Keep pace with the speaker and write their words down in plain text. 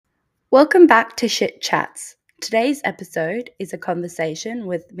Welcome back to Shit Chats. Today's episode is a conversation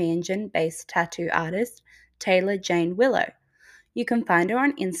with Mianjin-based tattoo artist Taelor-Jane Willow. You can find her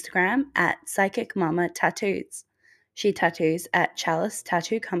on Instagram at Psychic Mama Tattoos. She tattoos at Chalice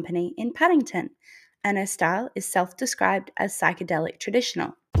Tattoo Company in Paddington, and her style is self-described as psychedelic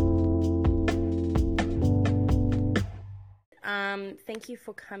traditional. Thank you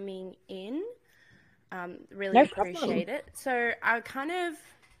for coming in. Really No appreciate problem. it. So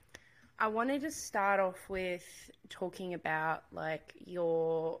I wanted to start off with talking about like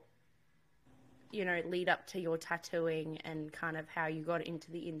your, lead up to your tattooing and kind of how you got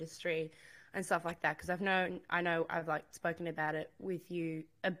into the industry and stuff like that. Because I know I've like spoken about it with you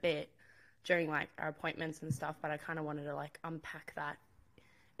a bit during like our appointments and stuff, but I kind of wanted to like unpack that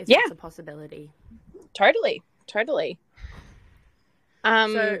if Yeah, that's a possibility. totally.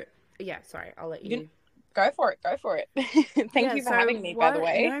 Um, So yeah, sorry, I'll let you you. go for it. Thank Yeah, you for so having me, by the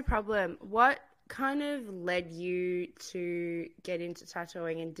way. no problem. What kind of led you to get into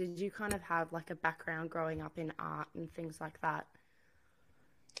tattooing, and did you kind of have like a background growing up in art and things like that?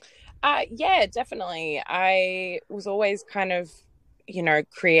 Yeah, definitely. I was always kind of,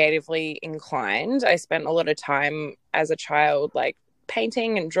 creatively inclined. I spent a lot of time as a child, like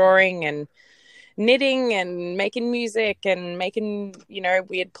painting and drawing and knitting and making music and making,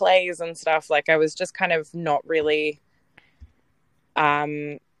 weird plays and stuff. Like I was just kind of not really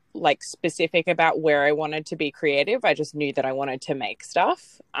um like specific about where I wanted to be creative. I just knew that I wanted to make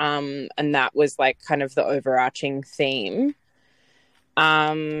stuff. And that was like kind of the overarching theme.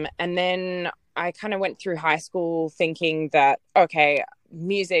 And then I kind of went through high school thinking that, okay,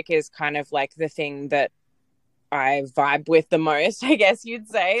 music is kind of like the thing that I vibe with the most, I guess you'd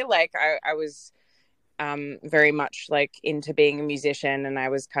say. Like I was very much like into being a musician, and I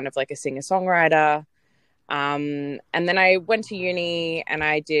was kind of like a singer-songwriter. And then I went to uni and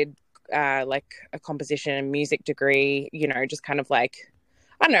I did like a composition and music degree, just kind of like,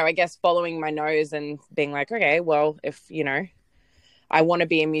 I don't know, I guess following my nose and being like, okay, well, if, I want to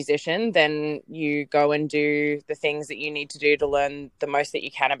be a musician, then you go and do the things that you need to do to learn the most that you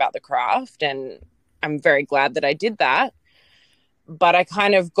can about the craft. And I'm very glad that I did that. But I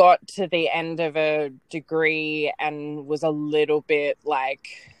kind of got to the end of a degree and was a little bit like,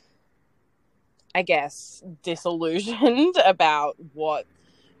 I guess, disillusioned about what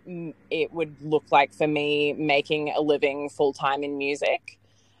it would look like for me making a living full time in music.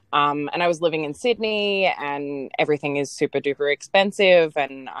 And I was living in Sydney and everything is super duper expensive.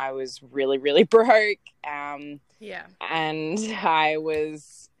 And I was really, really broke. Yeah. And I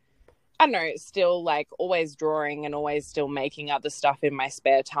don't know, still like always drawing and always still making other stuff in my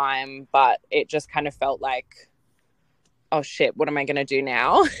spare time. But it just kind of felt like, oh shit, what am I going to do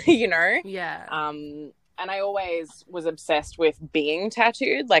now? Yeah. And I always was obsessed with being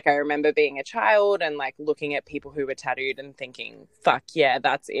tattooed. Like I remember being a child and like looking at people who were tattooed and thinking, fuck yeah,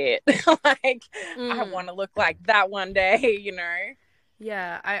 that's it. Like I want to look like that one day.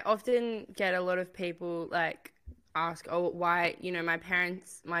 Yeah, I often get a lot of people like ask, oh, why,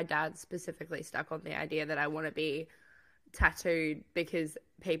 my dad specifically stuck on the idea that I want to be tattooed because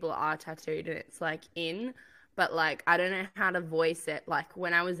people are tattooed and it's like in, but like I don't know how to voice it. Like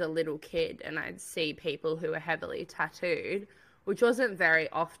when I was a little kid and I'd see people who were heavily tattooed, which wasn't very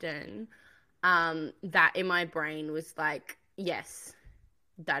often, that in my brain was like, yes,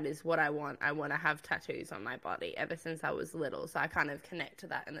 that is what I want. I want to have tattoos on my body ever since I was little. So I kind of connect to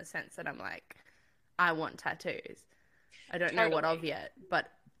that in the sense that I'm like, I want tattoos. I don't know what of Totally. yet,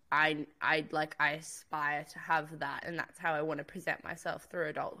 but I aspire to have that, and that's how I want to present myself through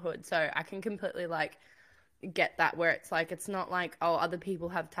adulthood. So I can completely like get that, where it's like it's not like, oh, other people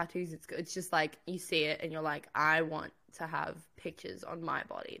have tattoos. It's just like you see it and you're like, I want to have pictures on my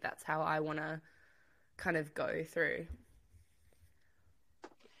body. That's how I want to kind of go through.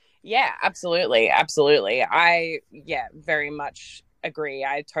 Yeah, absolutely. Absolutely. Yeah, very much agree.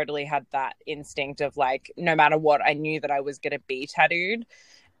 I totally had that instinct of like, no matter what, I knew that I was going to be tattooed.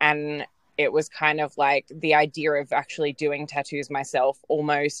 And it was kind of like the idea of actually doing tattoos myself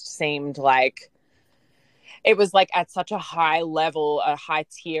almost seemed like it was like at such a high level, a high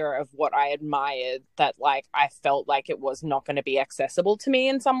tier of what I admired that like I felt like it was not going to be accessible to me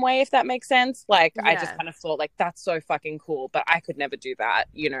in some way, if that makes sense. Like I just Yeah. kind of thought like that's so fucking cool, but I could never do that.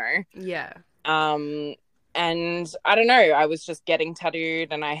 Yeah. Um and I don't know, I was just getting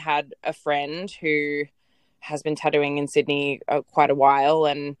tattooed and I had a friend who has been tattooing in Sydney quite a while,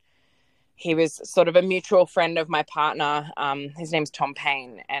 and he was sort of a mutual friend of my partner. His name's Tom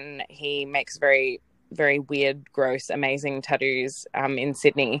Payne, and he makes very, very weird, gross, amazing tattoos in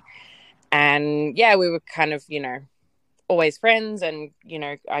Sydney. And yeah, we were kind of, always friends, and, you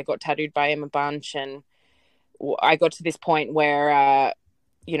know, I got tattooed by him a bunch, and I got to this point where,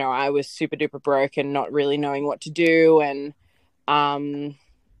 you know, I was super duper broke and not really knowing what to do. And,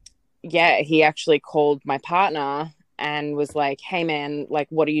 yeah, he actually called my partner and was like, hey man, like,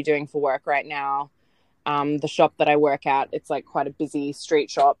 what are you doing for work right now? The shop that I work at, it's like quite a busy street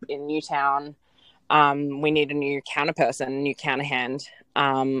shop in Newtown. We need a new counter person, new counter hand.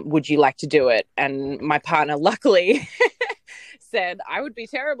 Would you like to do it? And my partner, luckily, said, I would be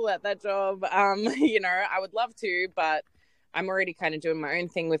terrible at that job. You know, I would love to, but I'm already kind of doing my own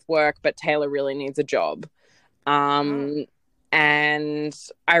thing with work, but Taylor really needs a job. Oh. And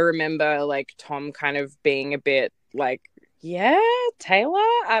I remember like Tom kind of being a bit like, yeah, Taylor,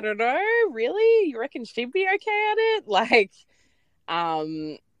 I don't know, really? You reckon she'd be okay at it? Like,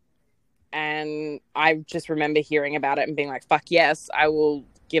 and I just remember hearing about it and being like, fuck yes, I will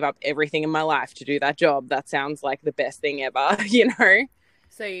give up everything in my life to do that job. That sounds like the best thing ever, you know?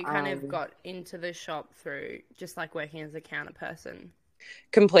 So you kind of got into the shop through just like working as a counter person.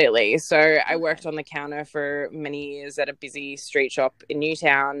 Completely. So I Okay. worked on the counter for many years at a busy street shop in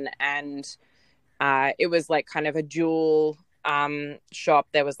Newtown, and it was like kind of a dual shop.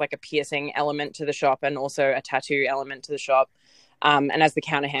 There was like a piercing element to the shop and also a tattoo element to the shop. And as the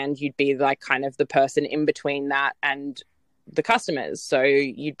counter hand, you'd be like kind of the person in between that and the customers. So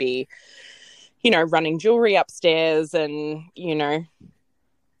you'd be, you know, running jewelry upstairs and, you know,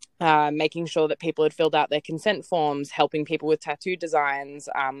 making sure that people had filled out their consent forms, helping people with tattoo designs,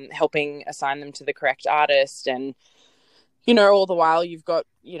 helping assign them to the correct artist. And, you know, all the while you've got,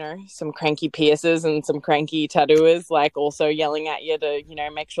 you know, some cranky piercers and some cranky tattooers, like also yelling at you to, you know,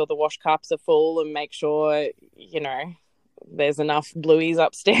 make sure the wash cups are full and make sure, you know, there's enough blueies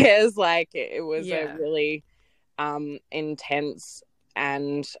upstairs. Like it was a Yeah. really intense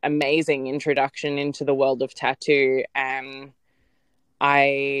and amazing introduction into the world of tattoo. And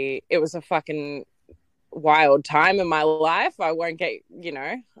it was a fucking wild time in my life. I won't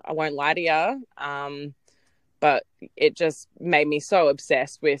lie to you. But it just made me so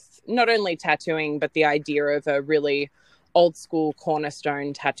obsessed with not only tattooing, but the idea of a really old school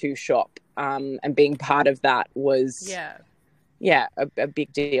cornerstone tattoo shop. And being part of that was, Yeah. a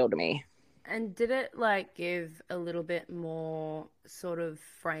big deal to me. And did it like give a little bit more sort of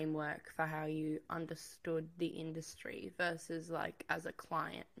framework for how you understood the industry versus like as a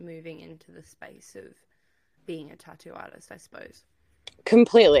client moving into the space of being a tattoo artist, I suppose?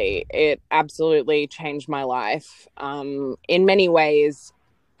 Completely. It absolutely changed my life. In many ways,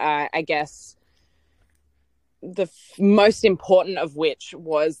 I guess the most important of which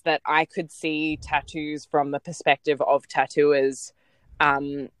was that I could see tattoos from the perspective of tattooers.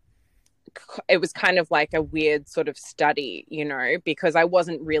 It was kind of like a weird sort of study, you know, because I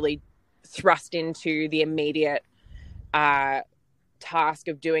wasn't really thrust into the immediate task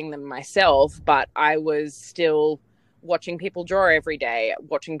of doing them myself, but I was still watching people draw every day,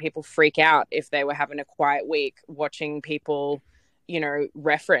 watching people freak out if they were having a quiet week, watching people, you know,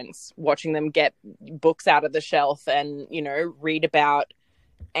 reference, watching them get books out of the shelf and, you know, read about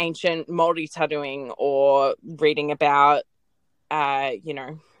ancient Maori tattooing or reading about, you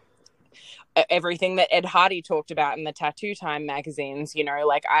know, everything that Ed Hardy talked about in the Tattoo Time magazines. You know,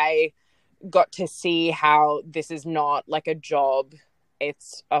 like I got to see how this is not like a job,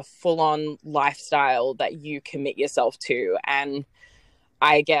 it's a full-on lifestyle that you commit yourself to. And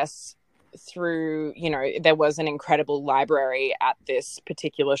I guess through, you know, there was an incredible library at this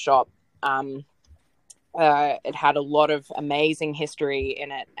particular shop. It had a lot of amazing history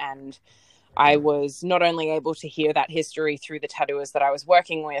in it, and I was not only able to hear that history through the tattooers that I was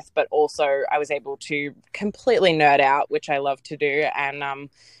working with, but also I was able to completely nerd out, which I love to do, and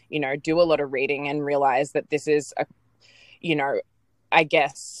you know, do a lot of reading and realize that this is a, you know, I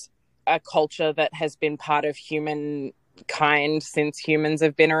guess a culture that has been part of humankind since humans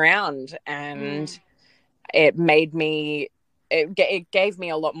have been around. And it made me, it gave me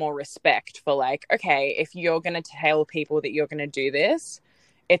a lot more respect for like, okay, if you're going to tell people that you're going to do this,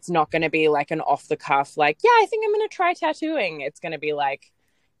 it's not going to be like an off the cuff, like, yeah, I think I'm going to try tattooing. It's going to be like,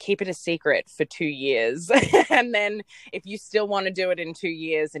 keep it a secret for 2 years. And then if you still want to do it in 2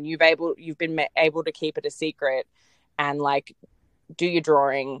 years and you've been able to keep it a secret and like, do your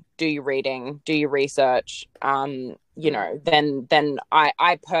drawing, do your reading, do your research, you know, then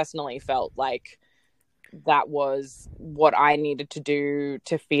I personally felt like that was what I needed to do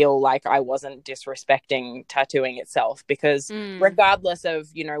to feel like I wasn't disrespecting tattooing itself. Because regardless of,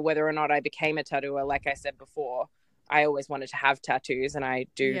 you know, whether or not I became a tattooer, like I said before, I always wanted to have tattoos, and I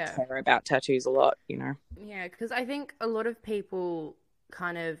do care about tattoos a lot, you know. Yeah, because I think a lot of people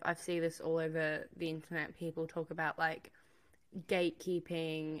kind of, I see this all over the internet, people talk about like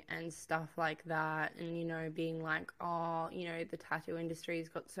gatekeeping and stuff like that, and being like, oh, the tattoo industry's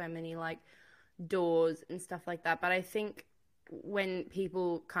got so many like doors and stuff like that. But I think when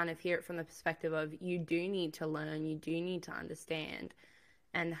people kind of hear it from the perspective of you do need to learn, you do need to understand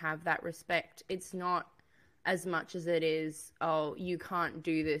and have that respect, it's not as much as it is, oh, you can't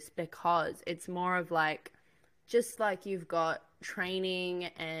do this, because it's more of like, just like you've got training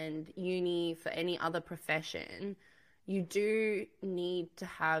and uni for any other profession, you do need to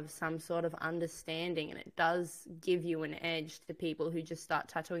have some sort of understanding, and it does give you an edge to people who just start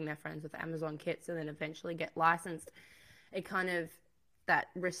tattooing their friends with Amazon kits and then eventually get licensed. It kind of, that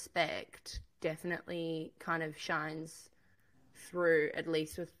respect definitely kind of shines through, at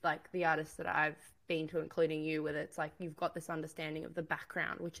least with like the artists that I've been to, including you, where it's like you've got this understanding of the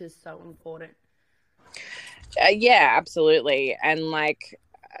background, which is so important. Yeah, absolutely. And like,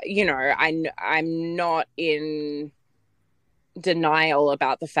 I'm not in denial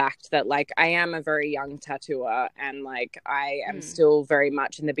about the fact that like I am a very young tattooer, and like I am still very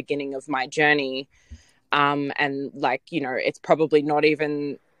much in the beginning of my journey. And like, it's probably not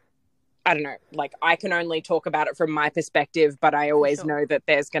even, I don't know, like I can only talk about it from my perspective, but I always know that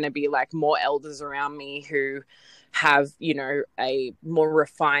there's going to be like more elders around me who have, a more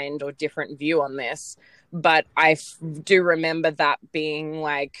refined or different view on this. But I do remember that being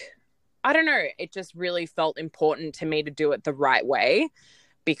like, I don't know, it just really felt important to me to do it the right way,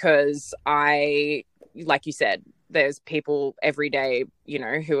 because like you said, there's people every day,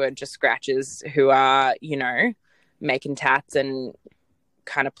 who are just scratchers, who are, making tats and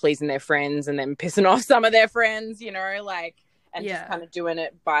kind of pleasing their friends and then pissing off some of their friends, like, and just kind of doing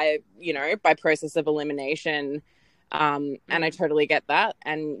it by, by process of elimination. And I totally get that.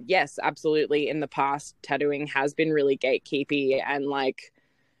 And yes, absolutely. In the past, tattooing has been really gatekeepy and like,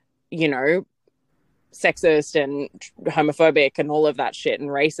 sexist and homophobic and all of that shit, and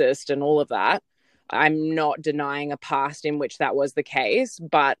racist and all of that. I'm not denying a past in which that was the case,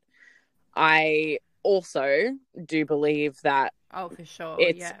 but I also do believe that for sure,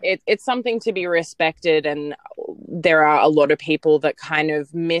 it's something to be respected, and there are a lot of people that kind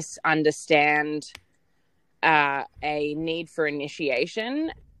of misunderstand a need for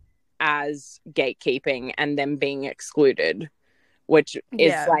initiation as gatekeeping and them being excluded, which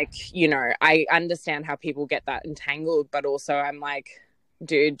is like, I understand how people get that entangled, but also I'm like,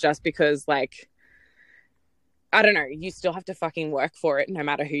 dude, just because like, I don't know, you still have to fucking work for it no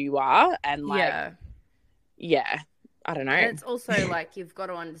matter who you are. And like, I don't know. And it's also like, you've got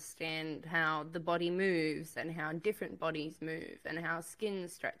to understand how the body moves and how different bodies move and how skin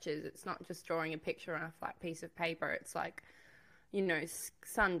stretches. It's not just drawing a picture on a flat piece of paper. It's like,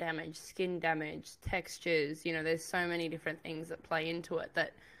 sun damage, skin damage, textures, there's so many different things that play into it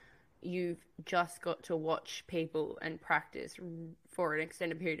that you've just got to watch people and practice for an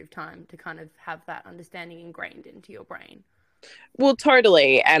extended period of time to kind of have that understanding ingrained into your brain. Well,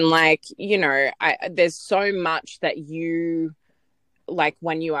 totally. And like, there's so much that you, like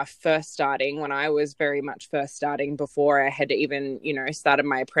when you are first starting, when I was very much first starting before I had even, started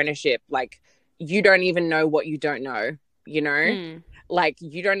my apprenticeship, like you don't even know what you don't know, like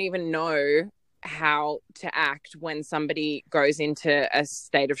you don't even know how to act when somebody goes into a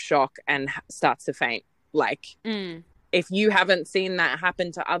state of shock and starts to faint. Like if you haven't seen that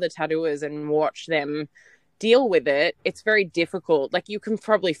happen to other tattooers and watch them deal with it, it's very difficult. Like you can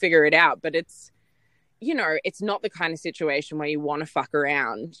probably figure it out, but it's, it's not the kind of situation where you want to fuck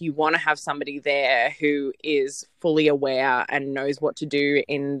around. You want to have somebody there who is fully aware and knows what to do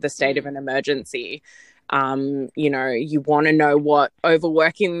in the state of an emergency. You want to know what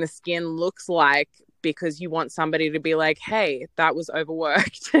overworking the skin looks like, because you want somebody to be like, hey, that was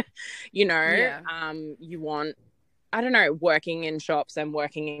overworked. You want, I don't know, working in shops and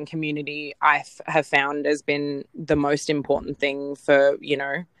working in community, I have found has been the most important thing for,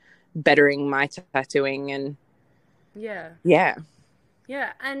 bettering my tattooing. And yeah.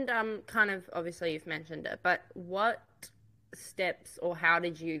 And kind of, obviously you've mentioned it, but what steps or how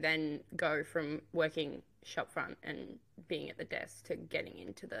did you then go from working shopfront and being at the desk to getting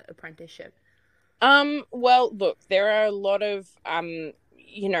into the apprenticeship? Well, look, there are a lot of,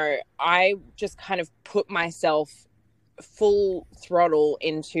 I just kind of put myself full throttle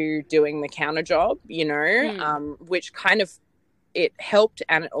into doing the counter job, which kind of, it helped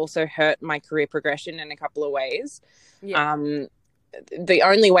and it also hurt my career progression in a couple of ways. The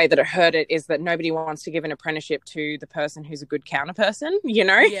only way that it hurt it is that nobody wants to give an apprenticeship to the person who's a good counter person,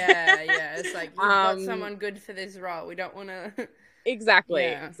 Yeah. It's like, you've got someone good for this role. We don't want to Exactly,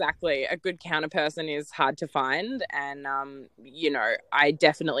 Yeah. exactly. A good counter person is hard to find. And, I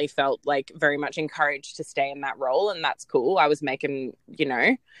definitely felt like very much encouraged to stay in that role. And that's cool. I was making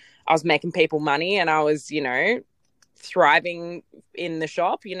people money and I was, thriving in the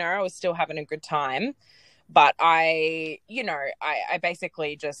shop. I was still having a good time. But I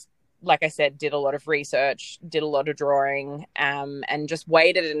basically just, like I said, did a lot of research, did a lot of drawing, and just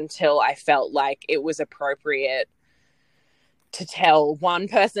waited until I felt like it was appropriate to tell one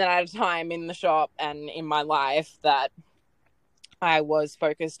person at a time in the shop and in my life that I was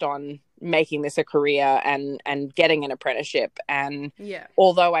focused on making this a career and getting an apprenticeship. And Yeah.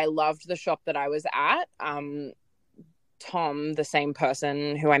 although I loved the shop that I was at, Tom, the same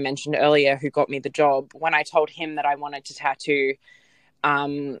person who I mentioned earlier who got me the job, when I told him that I wanted to tattoo,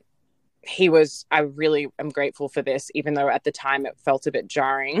 I really am grateful for this, even though at the time it felt a bit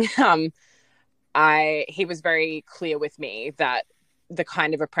jarring. He was very clear with me that the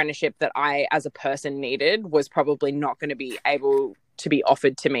kind of apprenticeship that I as a person needed was probably not going to be able to be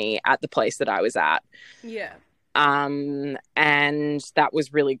offered to me at the place that I was at. Yeah. And that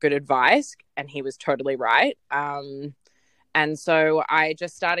was really good advice, and he was totally right. And so I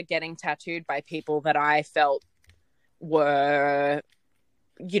just started getting tattooed by people that I felt were,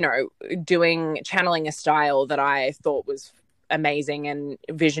 channeling a style that I thought was amazing and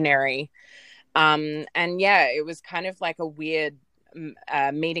visionary. And yeah, it was kind of like a weird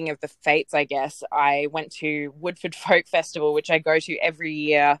meeting of the fates, I guess. I went to Woodford Folk Festival, which I go to every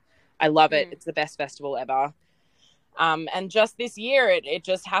year. I love it. It's the best festival ever. And just this year, it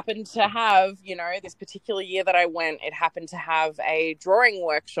just happened to have, this particular year that I went, it happened to have a drawing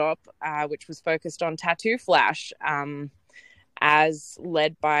workshop, which was focused on tattoo flash, as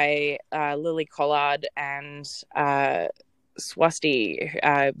led by Lily Collard and Swasti,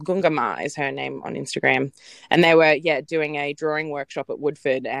 Gungama is her name on Instagram. And they were, doing a drawing workshop at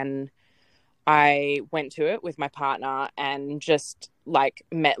Woodford. And I went to it with my partner and just like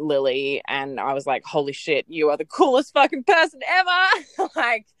met Lily, and I was like, holy shit, you are the coolest fucking person ever.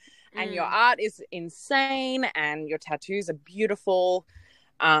 And your art is insane and your tattoos are beautiful.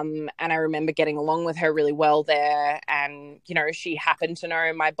 And I remember getting along with her really well there. And, she happened to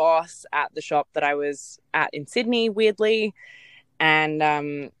know my boss at the shop that I was at in Sydney, weirdly. And,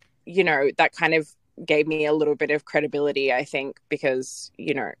 that kind of gave me a little bit of credibility, I think, because,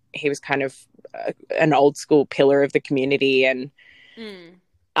 he was kind of an old school pillar of the community. And,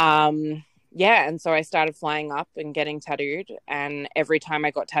 and so I started flying up and getting tattooed. And every time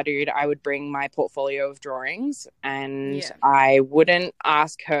I got tattooed, I would bring my portfolio of drawings, and I wouldn't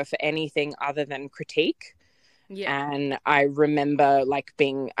ask her for anything other than critique. Yeah. And I remember I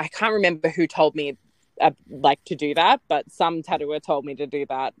can't remember who told me to do that, but some tattooer told me to do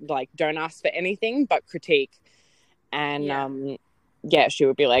that. Don't ask for anything but critique. And she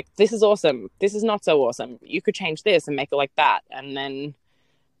would be like, this is awesome. This is not so awesome. You could change this and make it like that. And then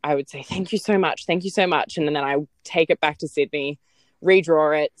I would say, thank you so much. Thank you so much. And then I take it back to Sydney,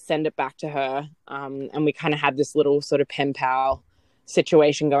 redraw it, send it back to her. And we kind of had this little sort of pen pal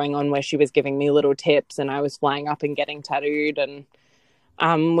situation going on where she was giving me little tips and I was flying up and getting tattooed.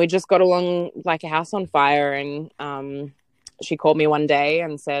 And we just got along like a house on fire. And she called me one day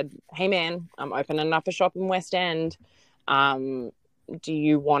and said, hey, man, I'm opening up a shop in West End. Do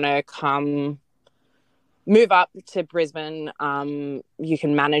you want to come move up to Brisbane? You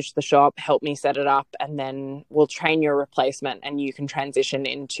can manage the shop, help me set it up, and then we'll train your replacement and you can transition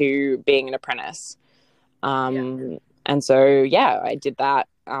into being an apprentice. And so, I did that.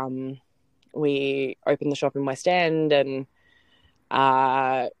 We opened the shop in West End, and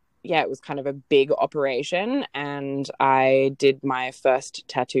it was kind of a big operation, and I did my first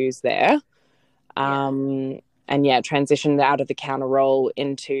tattoos there. And transitioned out of the counter role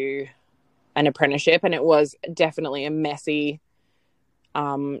into an apprenticeship, and it was definitely a messy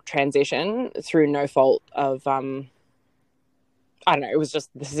transition through no fault of I don't know, it was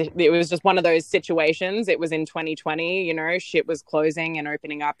just one of those situations. It was in 2020, shit was closing and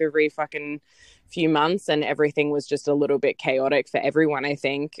opening up every fucking few months, and everything was just a little bit chaotic for everyone, I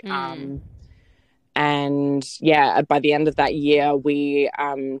think. And by the end of that year, we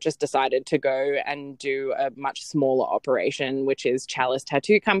just decided to go and do a much smaller operation, which is Chalice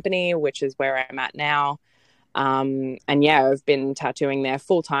Tattoo Company, which is where I'm at now. And I've been tattooing there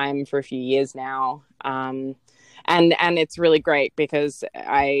full time for a few years now. And it's really great because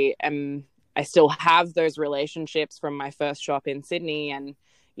I still have those relationships from my first shop in Sydney, and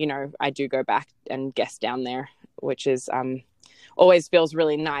I do go back and guest down there, which is always feels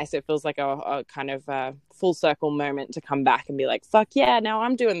really nice. It feels like a kind of a full circle moment to come back and be like, fuck yeah, now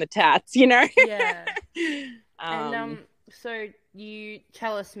I'm doing the tats, Yeah. And so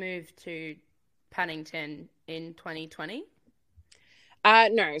Chalice moved to Paddington in 2020?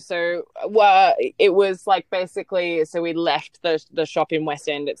 No, so well, it was like basically, so we left the shop in West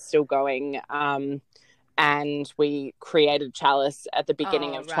End. It's still going, and we created Chalice at the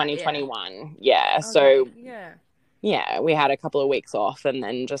beginning Oh, of right, yeah. 2021. Yeah, Okay, so yeah. yeah, we had a couple of weeks off, and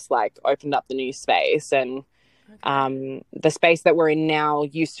then just like opened up the new space. And Okay. the space that we're in now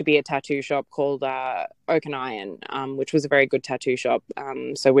used to be a tattoo shop called Oak and Iron, which was a very good tattoo shop.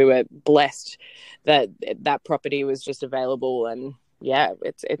 So we were blessed that that property was just available, and yeah,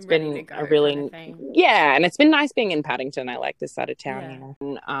 it's Ready to been go a kind of really, thing. yeah, and it's been nice being in Paddington. I like this side of town,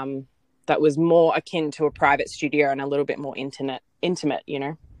 Yeah. And, that was more akin to a private studio and a little bit more intimate.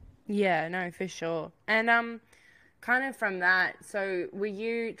 Yeah, no, for sure. And kind of from that, so were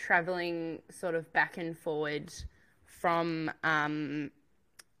you traveling sort of back and forward from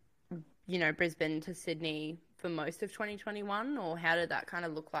Brisbane to Sydney for most of 2021, or how did that kind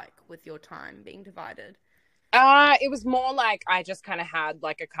of look like with your time being divided? It was more like I just kind of had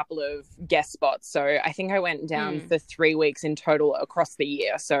like a couple of guest spots. So I think I went down Mm. for 3 weeks in total across the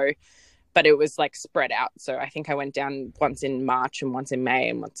year. So, but it was like spread out. So I think I went down once in March and once in May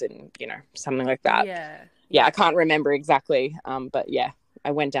and once in, something like that. Yeah. Yeah, I Yeah. can't remember exactly. But yeah,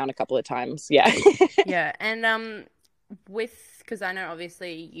 I went down a couple of times. Yeah. Yeah. And because I know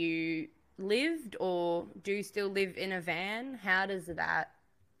obviously you lived or do still live in a van, how did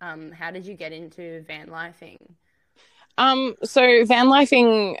you get into van lifing? So van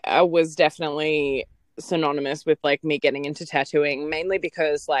lifing was definitely synonymous with like me getting into tattooing, mainly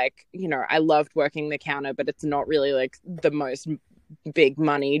because like, I loved working the counter, but it's not really like the most big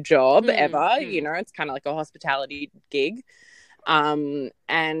money job ever. It's kind of like a hospitality gig. And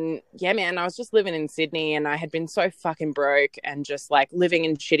yeah, man, I was just living in Sydney and I had been so fucking broke and just like living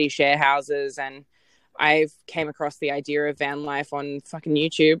in shitty share houses, and I came across the idea of van life on fucking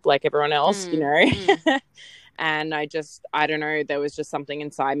YouTube like everyone else. And I don't know, there was just something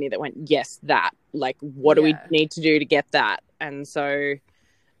inside me that went, yes, that, like, what do we Yeah. need to do to get that? And so,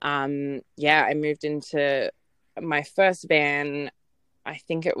 yeah, I moved into my first van, I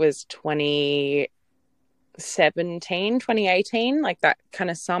think it was 2018, like that kind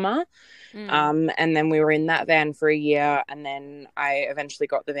of summer. And then we were in that van for a year, and then I eventually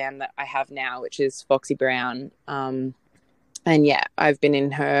got the van that I have now, which is Foxy Brown. And yeah, I've been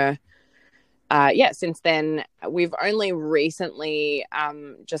in her since then. We've only recently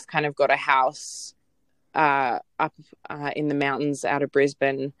just kind of got a house up in the mountains out of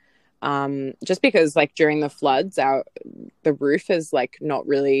Brisbane, just because like during the floods the roof is like not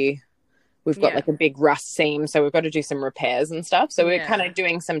really, we've got like a big rust seam, so we've got to do some repairs and stuff, so we're kind of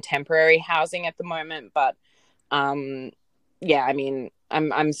doing some temporary housing at the moment. But yeah, I mean,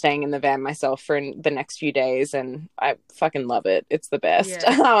 I'm staying in the van myself for the next few days, and I fucking love it. It's the best.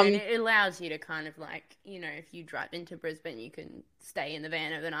 Yeah, and it allows you to kind of like, if you drive into Brisbane, you can stay in the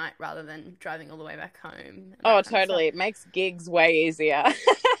van overnight rather than driving all the way back home. Oh, totally. It makes gigs way easier.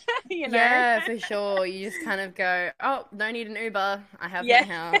 Yeah, for sure. You just kind of go, oh, no need an Uber. I have my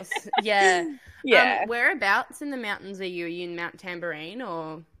house. Yeah. Yeah. Whereabouts in the mountains are you? Are you in Mount Tambourine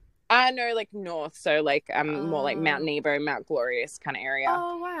or? No, like north, so like more like Mount Nebo, Mount Glorious kind of area.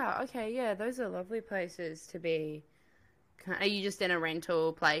 Oh wow, okay, yeah, those are lovely places to be. Are you just in a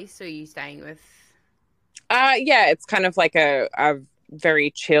rental place, or are you staying with? Yeah, it's kind of like a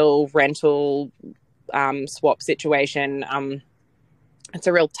very chill rental swap situation. It's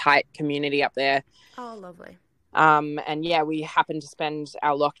a real tight community up there. Oh, lovely. And yeah, we happened to spend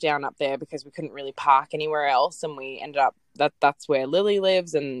our lockdown up there because we couldn't really park anywhere else, and we ended up that's where Lily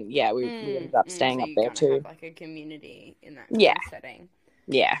lives, and yeah, we ended up staying so up there too. Have like a community in that kind of setting.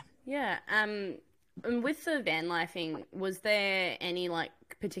 Yeah. Yeah. And with the van lifing, was there any like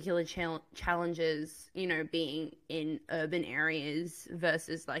particular challenges, being in urban areas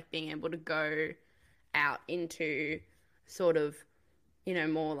versus like being able to go out into sort of,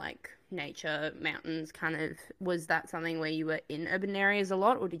 more like nature, mountains kind of? Was that something where you were in urban areas a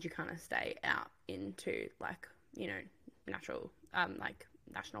lot, or did you kind of stay out into like, natural, like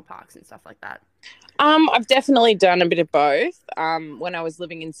national parks and stuff like that? I've definitely done a bit of both. When I was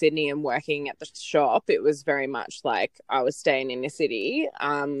living in Sydney and working at the shop, it was very much like I was staying in the city.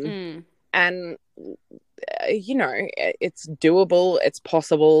 And it's doable, it's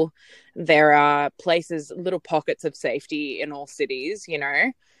possible. There are places, little pockets of safety in all cities,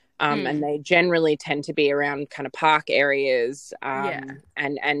 and they generally tend to be around kind of park areas, and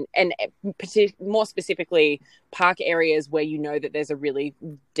more specifically park areas where that there's a really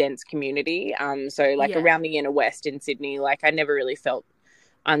dense community. So like around the inner west in Sydney, like I never really felt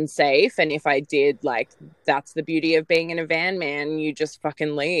unsafe. And if I did, like, that's the beauty of being in a van, man. You just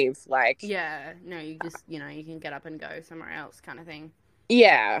fucking leave. Like, Yeah, no, you just, you can get up and go somewhere else kind of thing.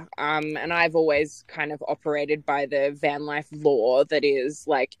 yeah. And I've always kind of operated by the van life law that is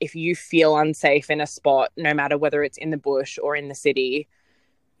like, if you feel unsafe in a spot, no matter whether it's in the bush or in the city,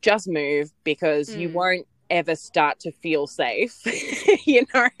 just move, because you won't ever start to feel safe, you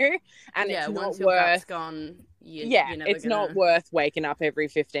know? And Yeah, it's once not your gut's worth, gone, yeah, you're never it's not gonna. worth waking up every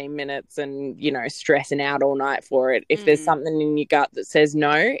 15 minutes and, stressing out all night for it. If there's Mm. something in your gut that says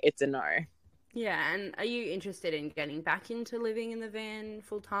no, it's a no. Yeah, and are you interested in getting back into living in the van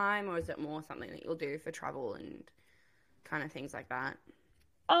full time, or is it more something that you'll do for travel and kind of things like that?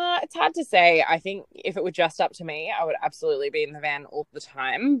 It's hard to say. I think if it were just up to me, I would absolutely be in the van all the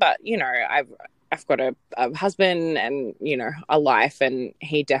time. But I've got a husband and a life, and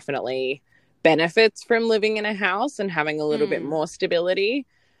he definitely benefits from living in a house and having a little bit more stability.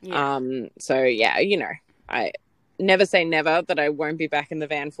 Yeah. So yeah, I never say never that I won't be back in the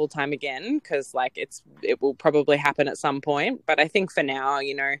van full time again, because like it will probably happen at some point. But I think for now,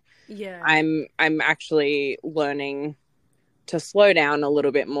 Yeah. I'm actually learning to slow down a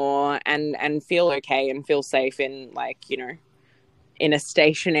little bit more and feel okay and feel safe in, like, in a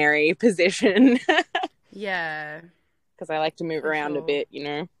stationary position. Yeah, Because I like to move for around a sure. bit.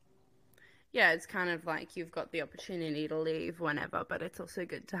 Yeah, it's kind of like you've got the opportunity to leave whenever, but it's also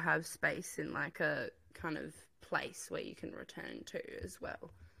good to have space in like a kind of place where you can return to as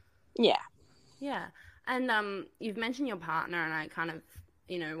well. Yeah. Yeah. And you've mentioned your partner, and I kind of,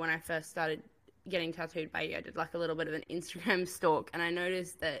 when I first started getting tattooed by you, I did like a little bit of an Instagram stalk, and I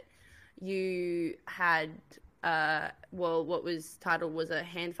noticed that you had well, what was titled was a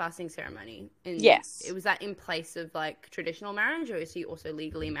hand fasting ceremony, and it Yes. was that in place of like traditional marriage, or is he also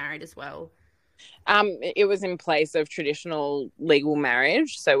legally married as well? It was in place of traditional legal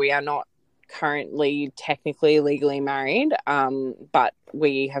marriage, so we are not currently technically legally married, but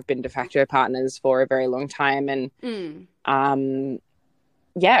we have been de facto partners for a very long time. And Mm.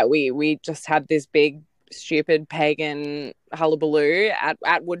 yeah, we just had this big stupid pagan hullabaloo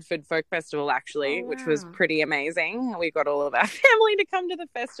at Woodford Folk Festival, Oh actually, which was wow. pretty amazing. We got all of our family to come to the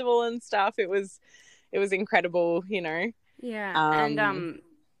festival and stuff. It was incredible. Yeah. And Um,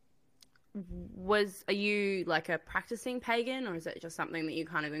 are you like a practicing pagan, or is it just something that you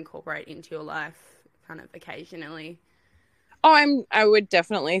kind of incorporate into your life kind of occasionally? oh, I would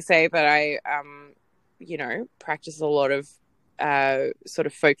definitely say that I practice a lot of sort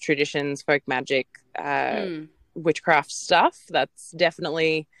of folk traditions, folk magic, Mm. witchcraft stuff. That's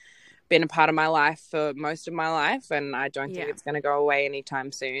definitely been a part of my life for most of my life, and I don't think Yeah. it's going to go away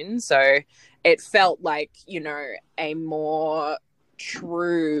anytime soon. So it felt like, a more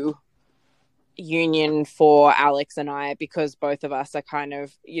true union for Alex and I, because both of us are kind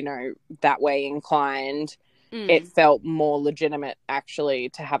of, that way inclined. It Mm. felt more legitimate actually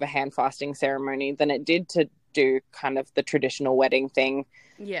to have a hand fasting ceremony than it did to do kind of the traditional wedding thing.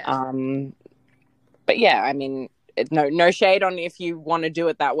 Yeah. Um, but yeah, I mean, no shade on if you want to do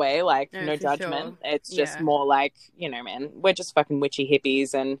it that way, like No, no for sure. judgment. It's just Yeah. more like, man, we're just fucking witchy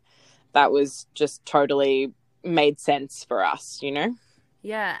hippies, and that was just totally made sense for us.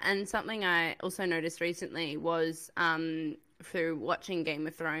 Yeah, and something I also noticed recently was through watching Game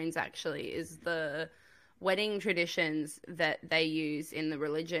of Thrones actually is the wedding traditions that they use in the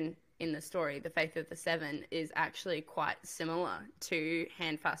religion in the story, the Faith of the Seven, is actually quite similar to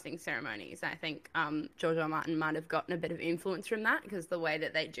hand fasting ceremonies. I think George R. R. Martin might have gotten a bit of influence from that, because the way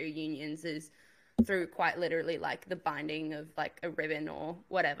that they do unions is through quite literally like the binding of like a ribbon or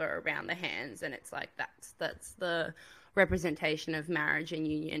whatever around the hands, and it's like that's the representation of marriage and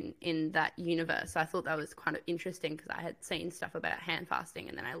union in that universe. So I thought that was kind of interesting, because I had seen stuff about hand fasting,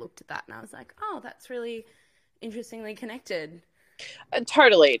 and then I looked at that and I was like, oh, that's really interestingly connected.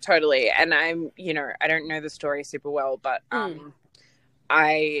 Totally. And I don't know the story super well, but Mm.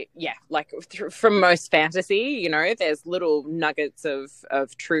 yeah, like from most fantasy, there's little nuggets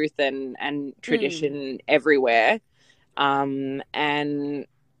of truth and Mm. tradition everywhere. And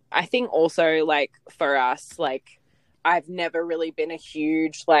I think also, like, for us, like, I've never really been a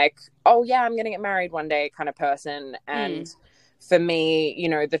huge, like, oh yeah, I'm gonna get married one day kind of person. And Mm. for me,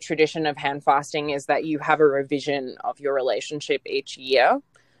 the tradition of hand fasting is that you have a revision of your relationship each year,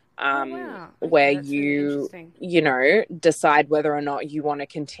 Oh wow. where Okay, that's really you interesting. decide whether or not you want to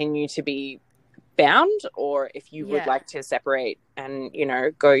continue to be bound, or if you would Yeah. like to separate and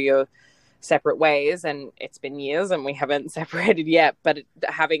go your separate ways. And it's been years and we haven't separated yet, but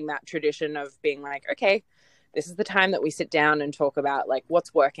having that tradition of being like, okay, this is the time that we sit down and talk about, like,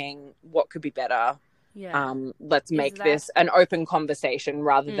 what's working, what could be better, Yeah. Let's Is make that this an open conversation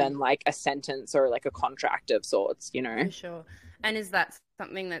rather mm, than like a sentence or like a contract of sorts, for sure? And is that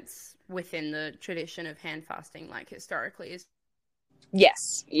something that's within the tradition of hand fasting, like historically as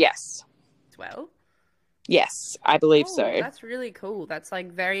Yes, yes, well? yes, I believe Oh, so. that's really cool. That's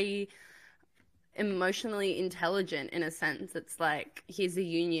like very emotionally intelligent in a sense. It's like, here's a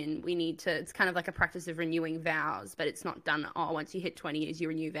union. We need to, it's kind of like a practice of renewing vows, but it's not done, oh, once you hit 20 years, you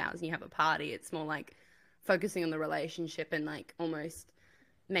renew vows and you have a party. It's more like focusing on the relationship and like almost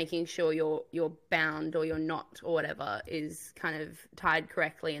making sure you're bound or you're not or whatever is kind of tied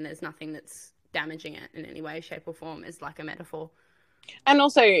correctly and there's nothing that's damaging it in any way, shape, or form is like a metaphor. And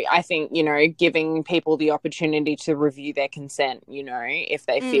also, I think, giving people the opportunity to review their consent, if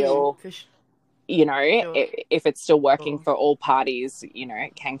they feel, For sure. if it's still working for all parties,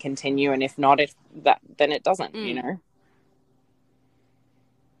 it can continue. And if not, if that, then it doesn't. Mm.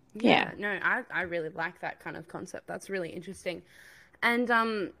 Yeah. Yeah, no, I really like that kind of concept. That's really interesting. And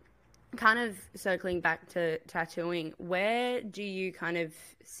kind of circling back to tattooing, where do you kind of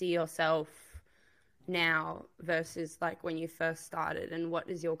see yourself now versus like when you first started, and what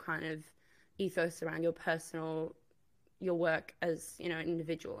is your kind of ethos around your work as, an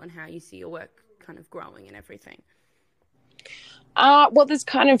individual and how you see your work kind of growing and everything? Well, there's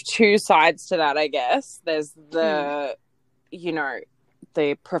kind of two sides to that, I guess. There's Mm. you know,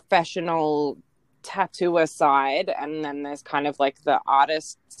 the professional tattooer side, and then there's kind of like the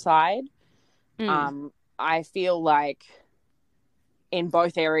artist side. Mm. I feel like in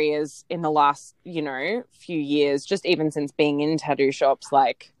both areas in the last, few years, just even since being in tattoo shops,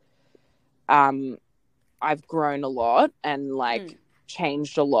 like, I've grown a lot and like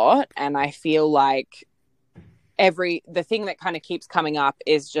changed a lot. And I feel like the thing that kind of keeps coming up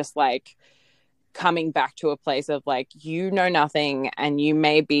is just like coming back to a place of like, you know nothing and you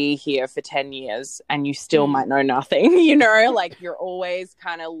may be here for 10 years and you still might know nothing, like you're always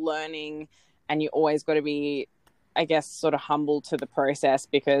kind of learning and you always got to be, I guess, sort of humble to the process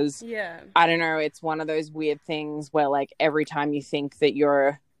because Yeah. I don't know, it's one of those weird things where like every time you think that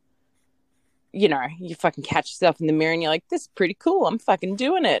you fucking catch yourself in the mirror and you're like, this is pretty cool, I'm fucking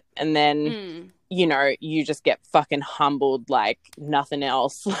doing it. And then you just get fucking humbled like nothing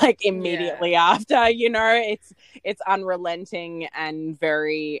else, like immediately Yeah. after, it's unrelenting and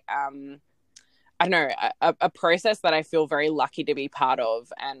very, I don't know, a process that I feel very lucky to be part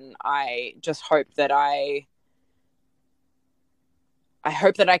of. And I just hope that I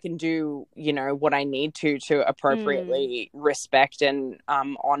hope that I can do, what I need to appropriately respect and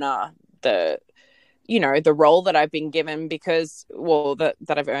honor the, the role that I've been given because, well, that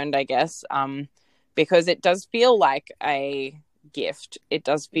I've earned, I guess. Because it does feel like a gift. It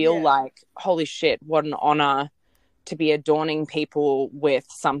does feel like, holy shit, what an honor to be adorning people with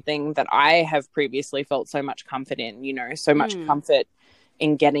something that I have previously felt so much comfort in, so much comfort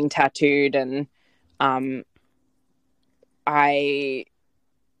in getting tattooed. And I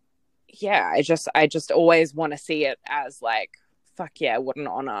just always want to see it as like, fuck yeah, what an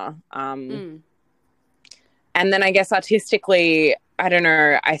honor. And then I guess artistically, I don't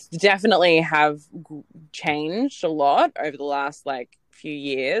know, I definitely have changed a lot over the last like few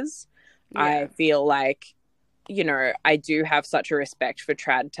years. I feel like, I do have such a respect for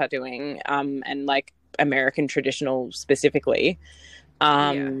trad tattooing, and like American traditional specifically.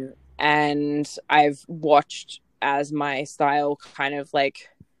 And I've watched as my style kind of like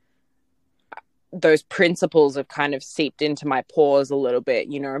those principles have kind of seeped into my pores a little bit,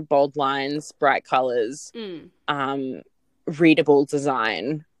 bold lines, bright colors, readable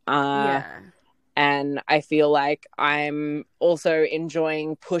design. And I feel like I'm also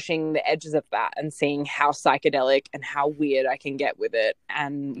enjoying pushing the edges of that and seeing how psychedelic and how weird I can get with it.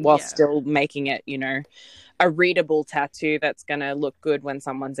 And while still making it, a readable tattoo that's going to look good when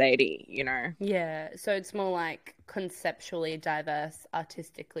someone's 80, Yeah, so it's more like conceptually diverse,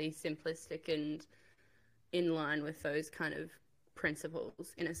 artistically simplistic, and in line with those kind of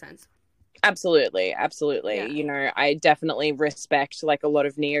principles in a sense. Absolutely. Yeah. I definitely respect like a lot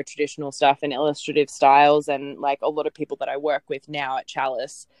of neo-traditional stuff and illustrative styles, and like a lot of people that I work with now at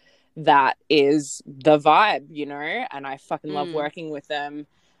Chalice, that is the vibe, and I fucking love working with them.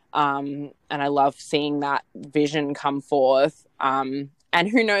 And I love seeing that vision come forth. And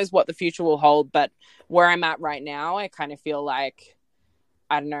who knows what the future will hold, but where I'm at right now, I kind of feel like,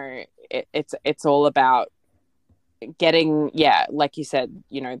 I don't know, it's all about getting, like you said,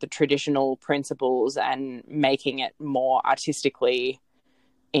 the traditional principles and making it more artistically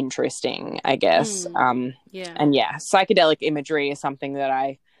interesting, I guess. And psychedelic imagery is something that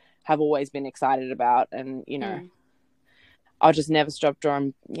I have always been excited about. And, I'll just never stop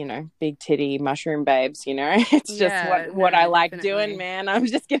drawing, big titty mushroom babes, It's just Yeah, what I no, like doing, definitely. man. I'm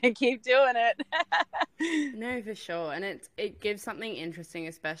just gonna keep doing it. No, for sure. And it gives something interesting,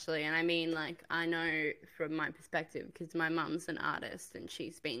 especially. And I mean, like, I know from my perspective, because my mum's an artist and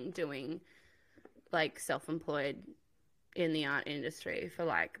she's been doing like self-employed in the art industry for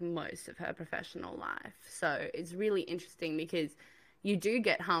like most of her professional life. So it's really interesting because you do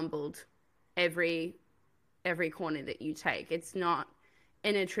get humbled every corner that you take. It's not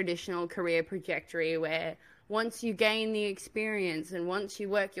in a traditional career trajectory where once you gain the experience and once you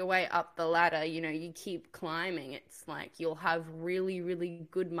work your way up the ladder, you keep climbing. It's like you'll have really, really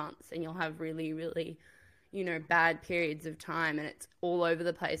good months and you'll have really, really, bad periods of time, and it's all over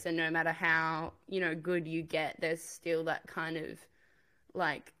the place. And no matter how, good you get, there's still that kind of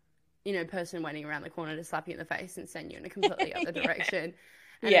like, person waiting around the corner to slap you in the face and send you in a completely other Yeah. direction.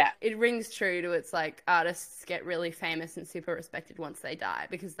 And Yeah. it rings true to it's like artists get really famous and super respected once they die,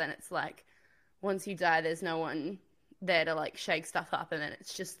 because then it's like once you die, there's no one there to like shake stuff up, and then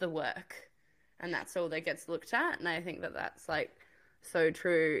it's just the work, and that's all that gets looked at. And I think that that's like so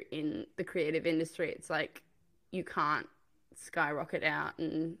true in the creative industry. It's like you can't skyrocket out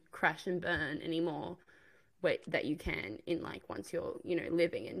and crash and burn anymore that you can in like once you're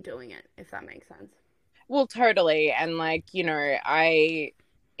living and doing it, if that makes sense. Well, totally. And like,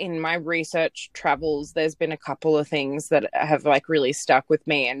 in my research travels, there's been a couple of things that have like really stuck with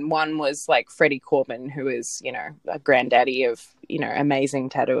me. And one was like Freddie Corbin, who is, a granddaddy of, amazing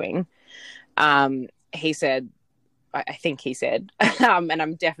tattooing. He said, I think he said, and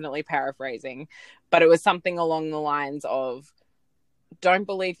I'm definitely paraphrasing, but it was something along the lines of, don't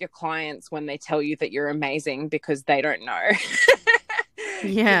believe your clients when they tell you that you're amazing, because they don't know.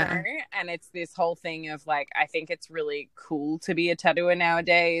 Yeah. And it's this whole thing of like, I think it's really cool to be a tattooer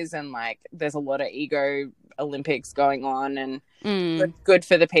nowadays, and like there's a lot of ego Olympics going on, and good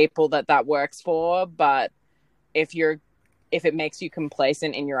for the people that works for. But if it makes you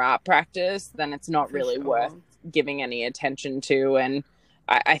complacent in your art practice, then it's not For really sure. worth giving any attention to. And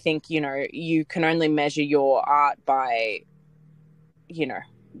I think you can only measure your art by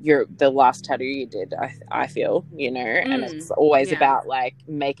the last tattoo you did. I feel, and it's always about like,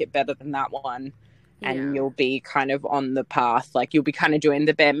 make it better than that one, and you'll be kind of on the path. Like, you'll be kind of doing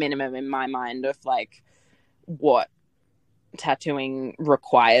the bare minimum in my mind of like what tattooing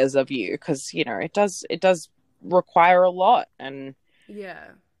requires of you, because it does require a lot. And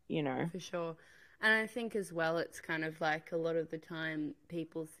for sure. And I think as well, it's kind of like a lot of the time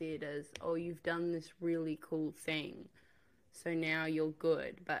people see it as, oh, you've done this really cool thing, so now you're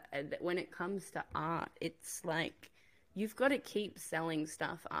good. But when it comes to art, it's like you've got to keep selling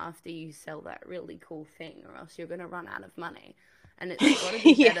stuff after you sell that really cool thing, or else you're going to run out of money. And it's got to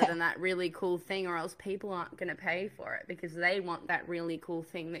be better than that really cool thing, or else people aren't going to pay for it because they want that really cool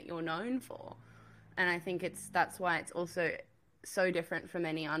thing that you're known for. And I think that's why it's also so different from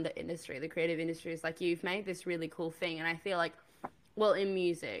any other industry. The creative industry is like, you've made this really cool thing, and I feel like, well, in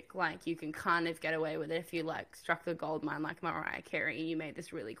music, like, you can kind of get away with it if you like struck the gold mine like Mariah Carey, and you made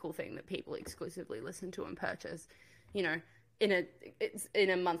this really cool thing that people exclusively listen to and purchase, in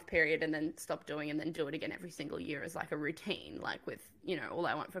a month period, and then stop doing, and then do it again every single year as like a routine, like with All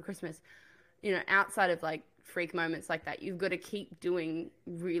I Want for Christmas. Outside of like freak moments like that, you've got to keep doing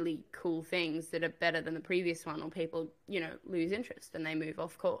really cool things that are better than the previous one, or people lose interest and they move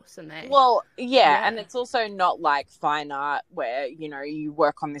off course. And and it's also not like fine art where you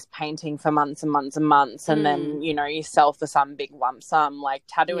work on this painting for months and months and months, and then you sell for some big lump sum. Like,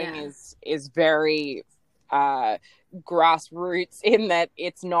 tattooing is very grassroots, in that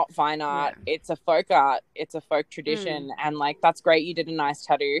it's not fine art, it's a folk art, it's a folk tradition. And like, that's great, you did a nice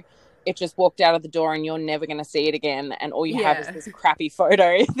tattoo, it just walked out of the door and you're never going to see it again, and all you have is this crappy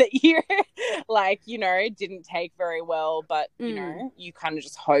photo that you like didn't take very well, but you kind of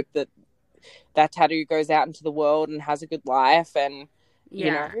just hope that tattoo goes out into the world and has a good life, and you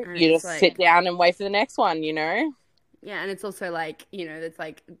just like, sit down and wait for the next one. And it's also like, it's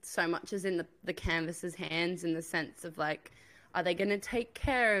like so much is in the canvas's hands, in the sense of like, are they going to take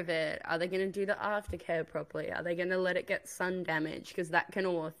care of it? Are they going to do the aftercare properly? Are they going to let it get sun damage? Because that can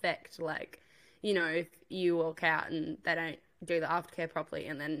all affect, like, if you walk out and they don't do the aftercare properly,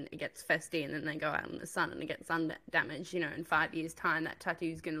 and then it gets festy, and then they go out in the sun and it gets sun damage, in 5 years' time, that tattoo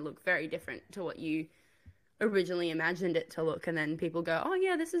is going to look very different to what you originally imagined it to look. And then people go, oh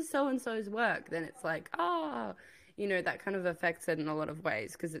yeah, this is so-and-so's work. Then it's like, oh, that kind of affects it in a lot of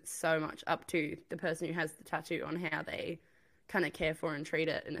ways, because it's so much up to the person who has the tattoo on how they kind of care for and treat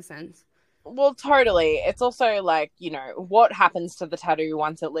it, in a sense. Well, totally. It's also like, what happens to the tattoo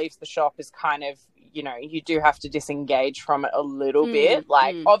once it leaves the shop is kind of, you know, you do have to disengage from it a little bit.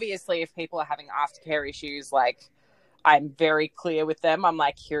 Like, obviously, if people are having aftercare issues, like, I'm very clear with them. I'm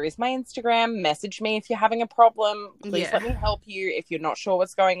like, here is my Instagram. Message me if you're having a problem. Please let me help you if you're not sure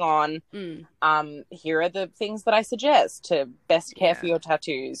what's going on. Here are the things that I suggest to best care for your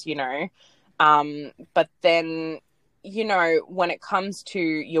tattoos, you know. But then, you know, when it comes to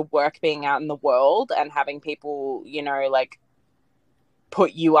your work being out in the world and having people, you know, like,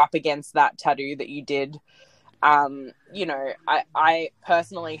 put you up against that tattoo that you did, you know, I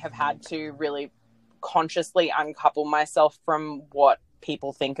personally have had to really consciously uncouple myself from what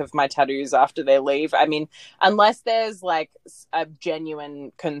people think of my tattoos after they leave. I mean, unless there's like a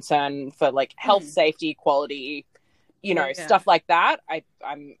genuine concern for like health, safety, quality, you know, stuff like that,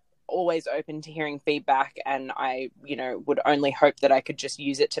 I'm always open to hearing feedback, and I, you know, would only hope that I could just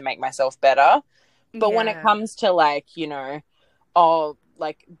use it to make myself better. But when it comes to like, you know,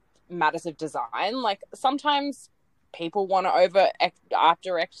 like matters of design, like sometimes people want to art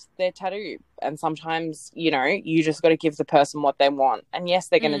direct their tattoo, and sometimes, you know, you just got to give the person what they want. And yes,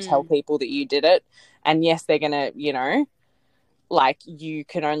 they're going to tell people that you did it, and yes, they're going to, you know, like, you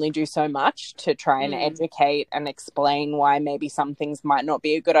can only do so much to try and educate and explain why maybe some things might not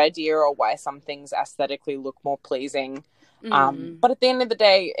be a good idea, or why some things aesthetically look more pleasing. But at the end of the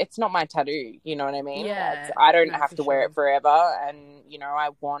day, it's not my tattoo, you know what I mean? I don't have to wear it forever, and, you know, I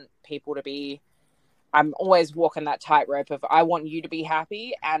want people to be, I'm always walking that tightrope of, I want you to be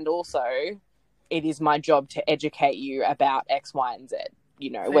happy, and also it is my job to educate you about X, Y, and Z, you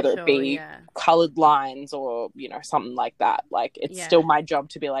know, whether it be colored lines or, you know, something like that. Like, it's still my job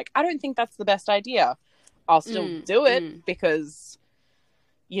to be like, I don't think that's the best idea. I'll still do it because,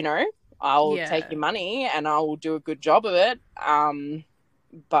 you know, I'll take your money and I'll do a good job of it.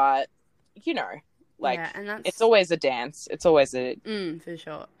 But, you know, like, and it's always a dance. It's always a... for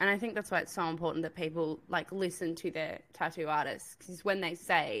sure. And I think that's why it's so important that people, like, listen to their tattoo artists. Because when they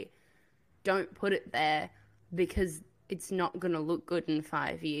say, don't put it there because it's not going to look good in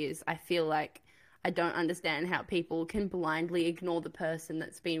 5 years, I feel like I don't understand how people can blindly ignore the person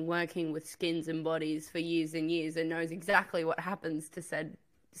that's been working with skins and bodies for years and years and knows exactly what happens to said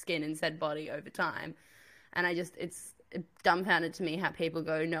skin and said body over time. And it's dumbfounded to me how people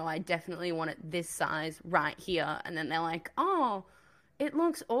go, no, I definitely want it this size right here, and then they're like, oh, it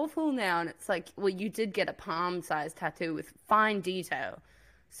looks awful now. And it's like, well, you did get a palm size tattoo with fine detail,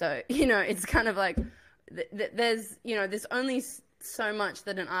 so, you know, it's kind of like there's, you know, there's only so much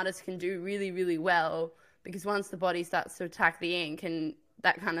that an artist can do really, really well, because once the body starts to attack the ink and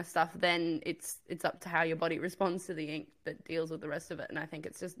that kind of stuff, then it's up to how your body responds to the ink that deals with the rest of it. And I think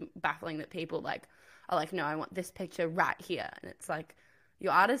it's just baffling that people like are like, no, I want this picture right here. And it's like,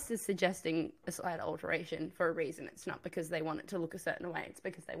 your artist is suggesting a slight alteration for a reason. It's not because they want it to look a certain way. It's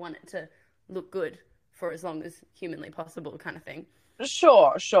because they want it to look good for as long as humanly possible, kind of thing.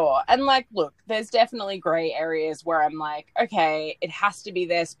 Sure. And like, look, there's definitely gray areas where I'm like, okay, it has to be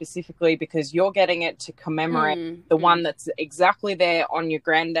there specifically because you're getting it to commemorate the one that's exactly there on your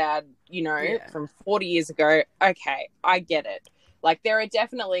granddad, you know, from 40 years ago. Okay, I get it. Like, there are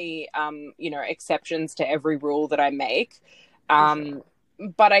definitely, you know, exceptions to every rule that I make.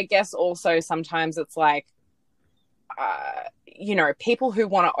 But I guess also sometimes it's like, you know, people who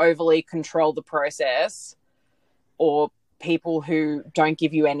want to overly control the process, or people who don't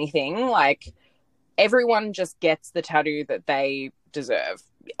give you anything, like, everyone just gets the tattoo that they deserve.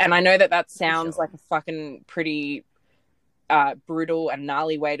 And I know that sounds like a fucking pretty brutal and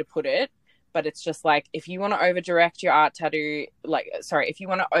gnarly way to put it, but it's just like, if you want to over direct your art tattoo, if you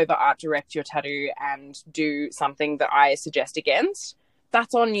want to over art direct your tattoo and do something that I suggest against,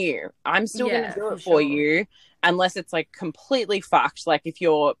 that's on you. I'm still going to do it for you, unless it's like completely fucked. Like, if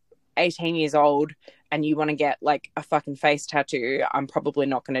you're 18 years old and you want to get like a fucking face tattoo, I'm probably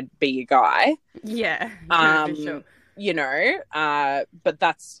not going to be your guy. For sure. You know, but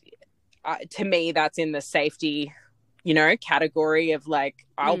that's to me, that's in the safety, you know, category of like,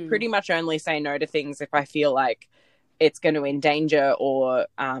 I'll pretty much only say no to things if I feel like it's going to endanger or,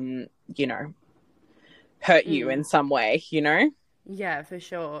 you know, hurt you in some way, you know? Yeah, for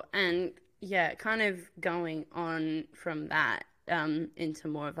sure. And yeah, kind of going on from that into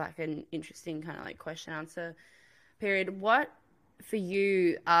more of like an interesting kind of like question answer period. What for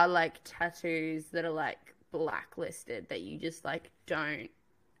you are like tattoos that are like blacklisted that you just like don't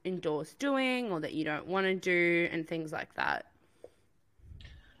endorse doing, or that you don't want to do, and things like that?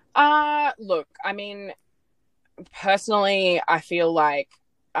 Look, I mean, personally, I feel like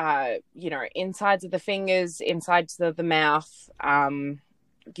you know, insides of the fingers, insides of the mouth,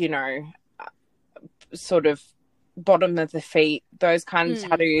 you know, sort of bottom of the feet, those kind of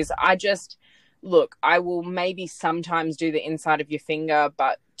tattoos, I just, look, I will maybe sometimes do the inside of your finger,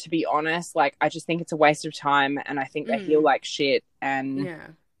 but to be honest, like, I just think it's a waste of time, and I think they heal like shit, and Yeah.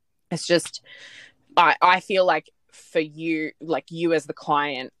 it's just, I feel like for you, like, you as the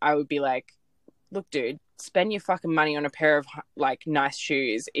client, I would be like, look, dude, spend your fucking money on a pair of like nice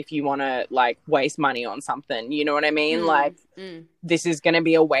shoes if you want to like waste money on something. You know what I mean? Like, this is going to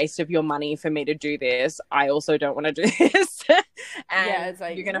be a waste of your money for me to do this. I also don't want to do this. And yeah, it's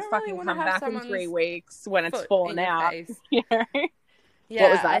like, you're going to fucking really come back in 3 weeks when it's fallen out. You know? Yeah,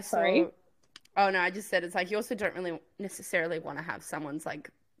 what was that? Sorry. Oh no, I just said it's like you also don't really necessarily want to have someone's like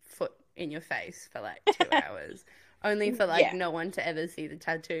foot in your face for like 2 hours. Only for like no one to ever see the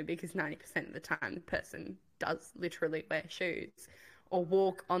tattoo, because 90% of the time the person does literally wear shoes or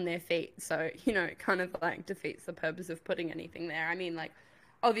walk on their feet. So, you know, it kind of like defeats the purpose of putting anything there. I mean, like,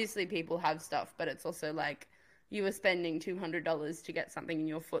 obviously people have stuff, but it's also like you were spending $200 to get something in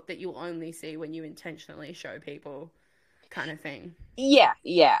your foot that you'll only see when you intentionally show people, kind of thing. Yeah.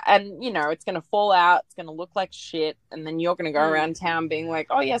 And, you know, it's going to fall out. It's going to look like shit. And then you're going to go around town being like,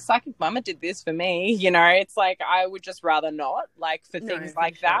 oh, yeah, Psychic Mama did this for me. You know, it's like, I would just rather not, like, for things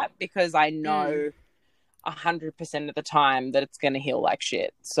like that, because I know 100% of the time that it's going to heal like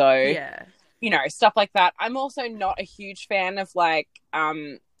shit. So, you know, stuff like that. I'm also not a huge fan of, like,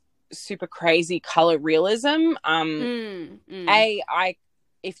 super crazy color realism.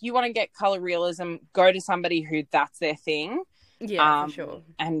 If you want to get color realism, go to somebody who that's their thing. Yeah, for sure.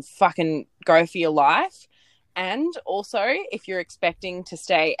 And fucking go for your life. And also, if you're expecting to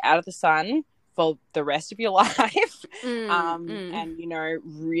stay out of the sun for the rest of your life, and, you know,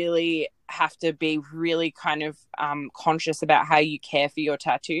 really have to be really kind of conscious about how you care for your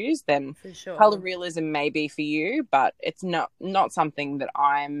tattoos, then for sure, color realism may be for you, but it's not something that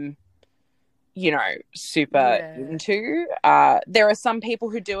I'm, you know, super into. There are some people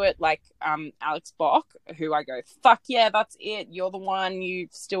who do it, like Alex Bock, who I go, fuck yeah, that's it, you're the one.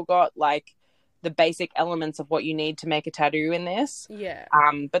 You've still got like the basic elements of what you need to make a tattoo in this.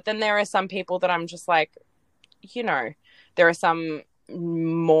 But then there are some people that I'm just like, you know, there are some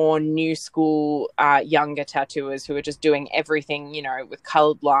more new school younger tattooers who are just doing everything, you know, with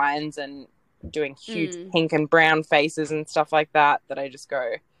colored lines and doing huge pink and brown faces and stuff like that I just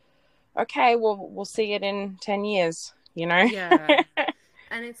go, okay, well, we'll see it in 10 years, you know? Yeah.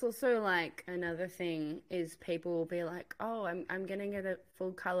 And it's also like another thing is people will be like, oh, I'm going to get a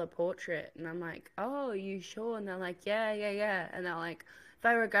full color portrait. And I'm like, oh, are you sure? And they're like, yeah. And they're like, if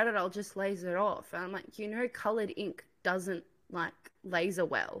I regret it, I'll just laser it off. And I'm like, you know, colored ink doesn't like laser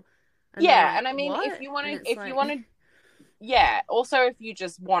well. And yeah. Like, and I mean, what? if you want to, yeah. Also, if you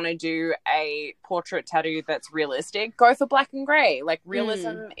just want to do a portrait tattoo that's realistic, go for black and gray. Like,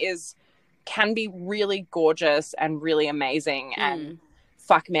 realism can be really gorgeous and really amazing. And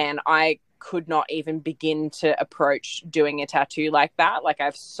fuck, man, I could not even begin to approach doing a tattoo like that. Like, I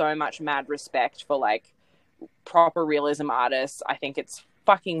have so much mad respect for like proper realism artists. I think it's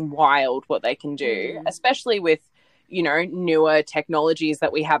fucking wild what they can do, especially with, you know, newer technologies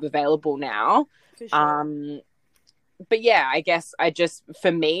that we have available now. For sure. But yeah, I guess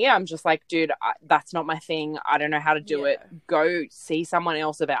for me, I'm just like, dude, that's not my thing. I don't know how to do it. Go see someone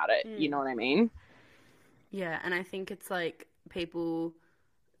else about it. You know what I mean? Yeah, and I think it's like people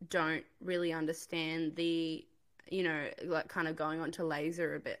don't really understand the, you know, like kind of going on to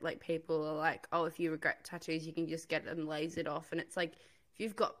laser a bit. Like people are like, oh, if you regret tattoos, you can just get them lasered off. And it's like, if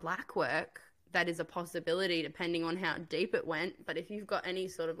you've got black work, that is a possibility depending on how deep it went. But if you've got any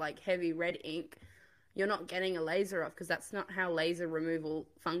sort of like heavy red ink, you're not getting a laser off, because that's not how laser removal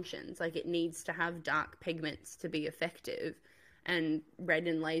functions. Like, it needs to have dark pigments to be effective, and red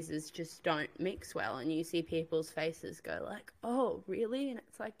and lasers just don't mix well. And you see people's faces go like, oh, really? And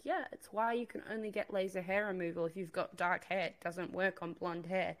it's like, yeah, it's why you can only get laser hair removal if you've got dark hair. It doesn't work on blonde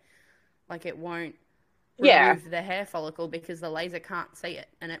hair. Like, it won't remove the hair follicle because the laser can't see it,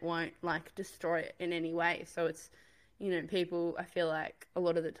 and it won't like destroy it in any way. So it's, you know, people, I feel like a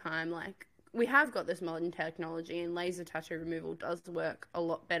lot of the time, like, we have got this modern technology, and laser tattoo removal does work a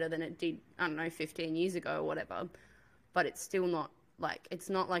lot better than it did, I don't know, 15 years ago or whatever. But it's still not like, it's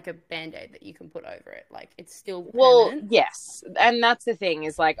not like a Band-Aid that you can put over it. Like, it's still permanent. Well, yes. And that's the thing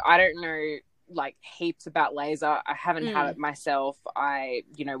is, like, I don't know, like, heaps about laser. I haven't had it myself.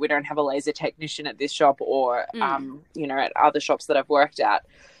 You know, we don't have a laser technician at this shop or, you know, at other shops that I've worked at.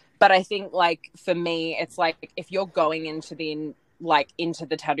 But I think, like, for me, it's like, if you're going into the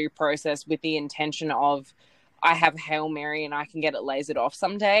tattoo process with the intention of, I have Hail Mary and I can get it lasered off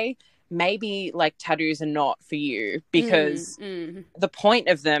someday, maybe like tattoos are not for you, because the point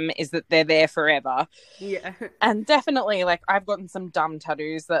of them is that they're there forever. Yeah. And definitely, like, I've gotten some dumb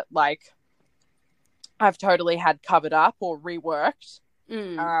tattoos that, like, I've totally had covered up or reworked.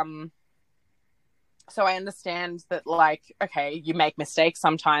 Mm. So I understand that, like, okay, you make mistakes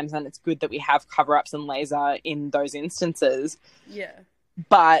sometimes, and it's good that we have cover-ups and laser in those instances. Yeah.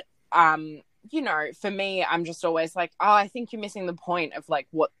 But, you know, for me, I'm just always like, oh, I think you're missing the point of, like,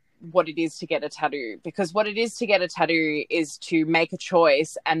 what it is to get a tattoo. Because what it is to get a tattoo is to make a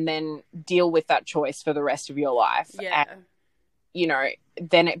choice and then deal with that choice for the rest of your life. Yeah. And, you know,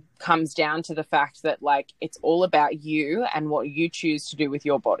 then it comes down to the fact that, like, it's all about you and what you choose to do with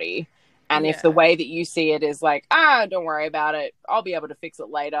your body. And if the way that you see it is like, don't worry about it, I'll be able to fix it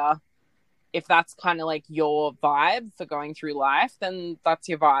later. If that's kind of like your vibe for going through life, then that's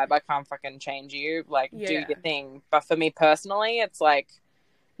your vibe. I can't fucking change you. Like, do your thing. But for me personally, it's like,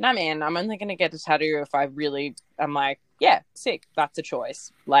 nah, man, I'm only going to get a tattoo if I really am like, yeah, sick. That's a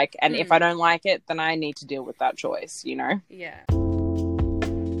choice. Like, and if I don't like it, then I need to deal with that choice, you know? Yeah.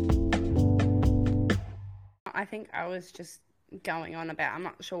 I think I was just going on about, I'm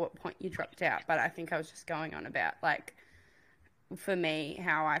not sure what point you dropped out, but I think I was just going on about, like, for me,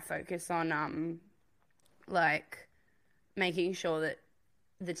 how I focus on like making sure that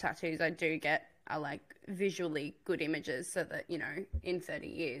the tattoos I do get are like visually good images, so that, you know, in 30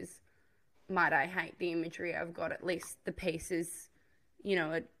 years, might I hate the imagery I've got, at least the piece is, you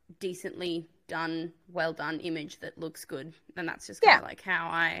know, a decently done, well done image that looks good. And that's just kind of like how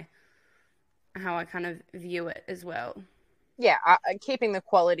I kind of view it as well. Yeah, keeping the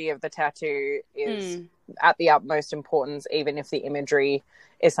quality of the tattoo is at the utmost importance, even if the imagery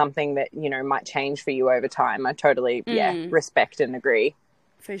is something that, you know, might change for you over time. I totally, respect and agree.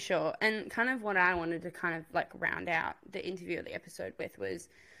 For sure. And kind of what I wanted to kind of like round out the interview or the episode with was,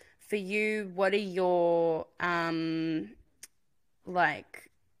 for you, what are your,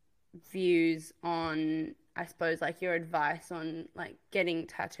 like, views on, I suppose, like, your advice on, like, getting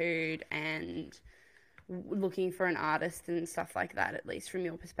tattooed and looking for an artist and stuff like that, at least from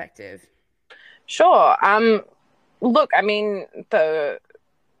your perspective? Sure. Look, I mean,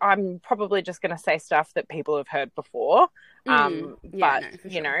 I'm probably just going to say stuff that people have heard before. But,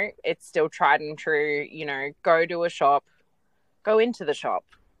 you know, it's still tried and true. You know, go to a shop, go into the shop.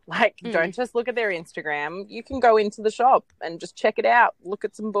 Like, don't just look at their Instagram. You can go into the shop and just check it out. Look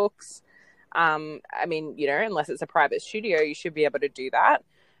at some books. I mean, you know, unless it's a private studio, you should be able to do that.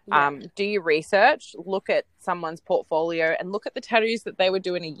 Do your research, look at someone's portfolio, and look at the tattoos that they were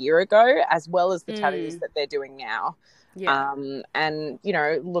doing a year ago, as well as the tattoos that they're doing now. And, you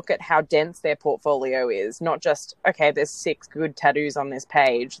know, look at how dense their portfolio is. Not just, okay, there's 6 good tattoos on this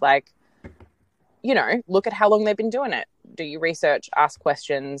page. Like, you know, look at how long they've been doing it. Do your research, ask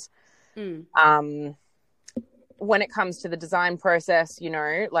questions. When it comes to the design process, you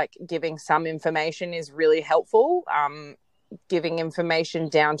know, like, giving some information is really helpful. Giving information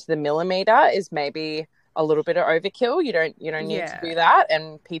down to the millimeter is maybe a little bit of overkill. You don't need to do that,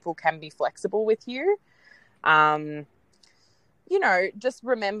 and people can be flexible with you. You know, just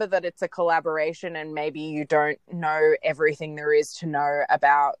remember that it's a collaboration, and maybe you don't know everything there is to know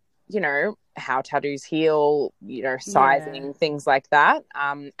about, you know, how tattoos heal, you know, sizing, things like that.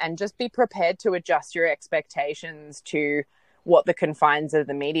 And just be prepared to adjust your expectations to what the confines of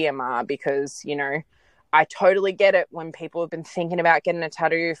the medium are, because, you know, I totally get it when people have been thinking about getting a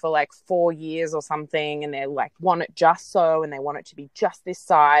tattoo for like 4 years or something, and they like want it just so, and they want it to be just this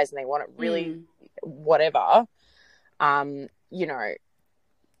size, and they want it really whatever. You know,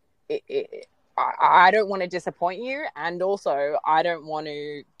 I don't want to disappoint you, and also I don't want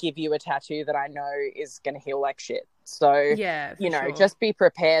to give you a tattoo that I know is going to heal like shit. So, you know, just be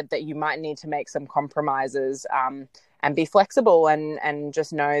prepared that you might need to make some compromises, and be flexible, and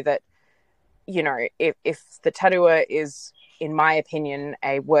just know that, you know, if the tattooer is, in my opinion,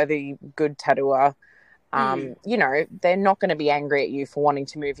 a worthy, good tattooer, you know, they're not going to be angry at you for wanting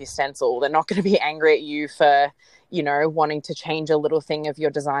to move your stencil. They're not going to be angry at you for, you know, wanting to change a little thing of your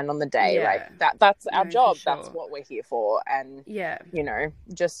design on the day. Like, that's our job. That's what we're here for. And, you know,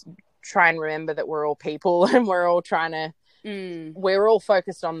 just try and remember that we're all people, and we're all trying to, we're all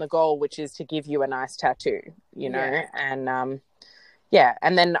focused on the goal, which is to give you a nice tattoo, you know, and,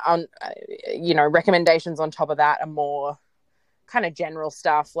 and then on, you know, recommendations on top of that are more kind of general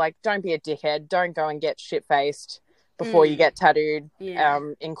stuff. Like, don't be a dickhead. Don't go and get shit-faced before you get tattooed,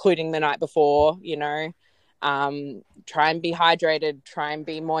 including the night before, you know. Try and be hydrated. Try and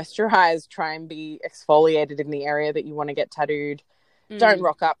be moisturized. Try and be exfoliated in the area that you want to get tattooed. Don't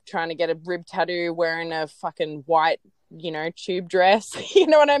rock up trying to get a rib tattoo wearing a fucking white, you know, tube dress. You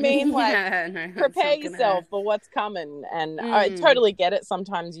know what I mean? Like, prepare yourself for what's coming. And I totally get it.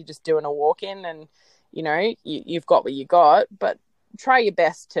 Sometimes you're just doing a walk-in, and, you know, you've got what you got, but try your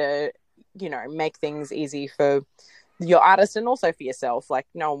best to, make things easy for your artist and also for yourself. Like,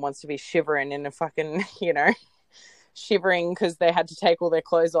 no one wants to be shivering in a fucking, shivering because they had to take all their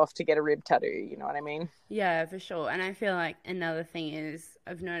clothes off to get a rib tattoo. You know what I mean? Yeah, for sure. And I feel like another thing is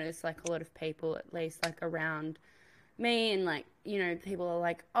I've noticed like a lot of people, at least like around me, and like, people are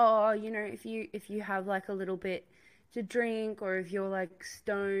like, oh, if you have like a little bit to drink, or if you're like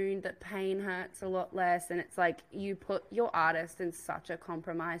stoned, that pain hurts a lot less. And it's like you put your artist in such a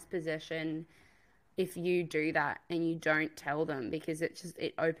compromised position if you do that and you don't tell them, because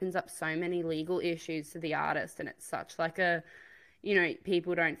it opens up so many legal issues to the artist. And it's such like a,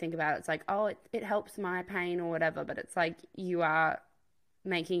 people don't think about it. It's like, oh, it helps my pain or whatever, but it's like you are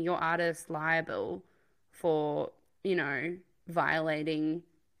making your artist liable for, violating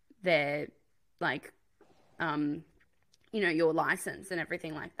their, like, your license and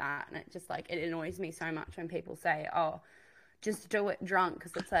everything like that. And it just like, it annoys me so much when people say, oh, just do it drunk,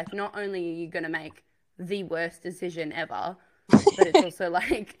 because it's like, not only are you going to make the worst decision ever, but it's also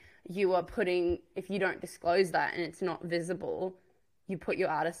like you are putting, if you don't disclose that and it's not visible, you put your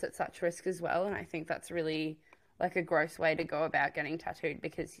artist at such risk as well. And I think that's really like a gross way to go about getting tattooed,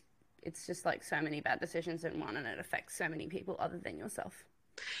 because it's just like so many bad decisions in one, and it affects so many people other than yourself.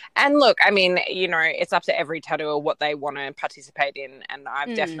 And look, I mean, it's up to every tattooer what they want to participate in. And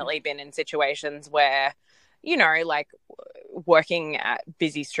I've definitely been in situations where, like working at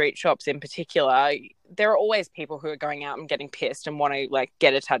busy street shops in particular, there are always people who are going out and getting pissed and want to like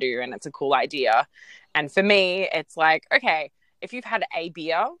get a tattoo, and it's a cool idea. And for me, it's like, okay, if you've had a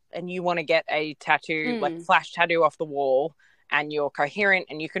beer and you want to get a tattoo, like flash tattoo off the wall, and you're coherent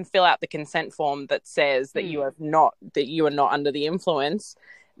and you can fill out the consent form that says that you are not under the influence,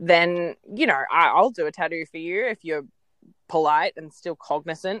 then, I'll do a tattoo for you if you're polite and still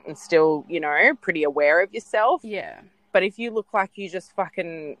cognizant and still, pretty aware of yourself. Yeah. But if you look like you just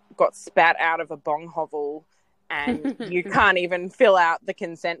fucking got spat out of a bong hovel and you can't even fill out the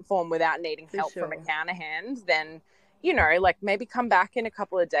consent form without needing help from a counter hand, then, like maybe come back in a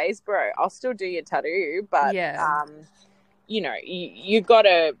couple of days, bro. I'll still do your tattoo, but you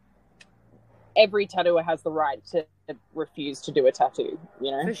gotta, every tattooer has the right to refuse to do a tattoo,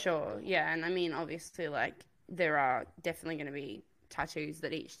 For sure, yeah. And I mean, obviously, like, there are definitely going to be tattoos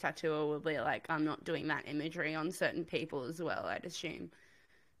that each tattooer will be like, I'm not doing that imagery on certain people as well, I'd assume.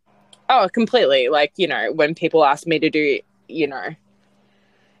 Oh, completely. Like, when people ask me to do,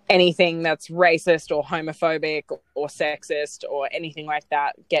 anything that's racist or homophobic or sexist or anything like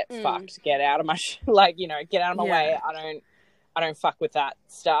that, get fucked, get out of my get out of my way. I don't fuck with that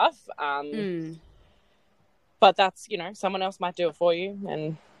stuff. But that's, someone else might do it for you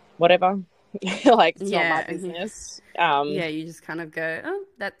and whatever. Like, it's not my business. You just kind of go, oh,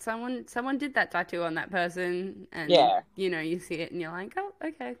 that someone did that tattoo on that person, and you see it and you're like, oh,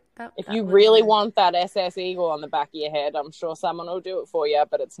 okay. If you really want that SS eagle on the back of your head, I'm sure someone will do it for you,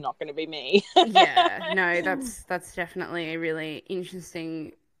 but it's not going to be me. That's definitely a really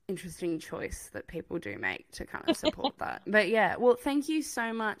interesting choice that people do make to kind of support that. But yeah, well, thank you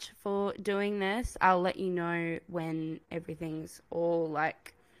so much for doing this. I'll let you know when everything's all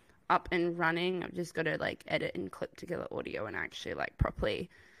like up and running. I've just got to like edit and clip together audio and actually like properly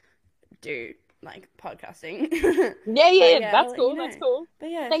do like podcasting. That's cool. That's cool.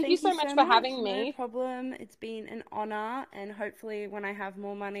 But yeah, thank you so much for having me. No problem. It's been an honor, and hopefully when I have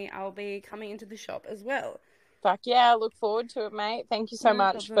more money, I'll be coming into the shop as well. Fuck yeah, I look forward to it, mate. Thank you so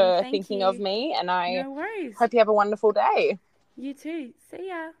much for thinking of me, and I hope you have a wonderful day. You too. See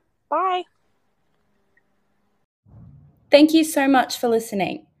ya. Bye. Thank you so much for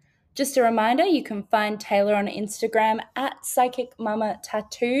listening. Just a reminder, you can find Taylor on Instagram at Psychic Mama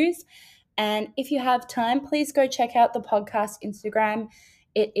Tattoos. And if you have time, please go check out the podcast Instagram.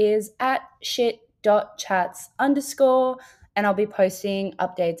 It is at shit.chats_. And I'll be posting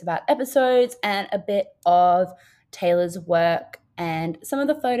updates about episodes and a bit of Taylor's work and some of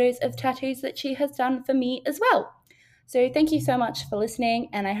the photos of tattoos that she has done for me as well. So thank you so much for listening,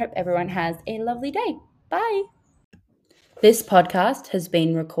 and I hope everyone has a lovely day. Bye. This podcast has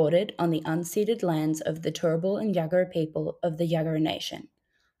been recorded on the unceded lands of the Turrbal and Yagara people of the Yagara Nation.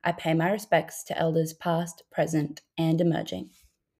 I pay my respects to elders past, present, and emerging.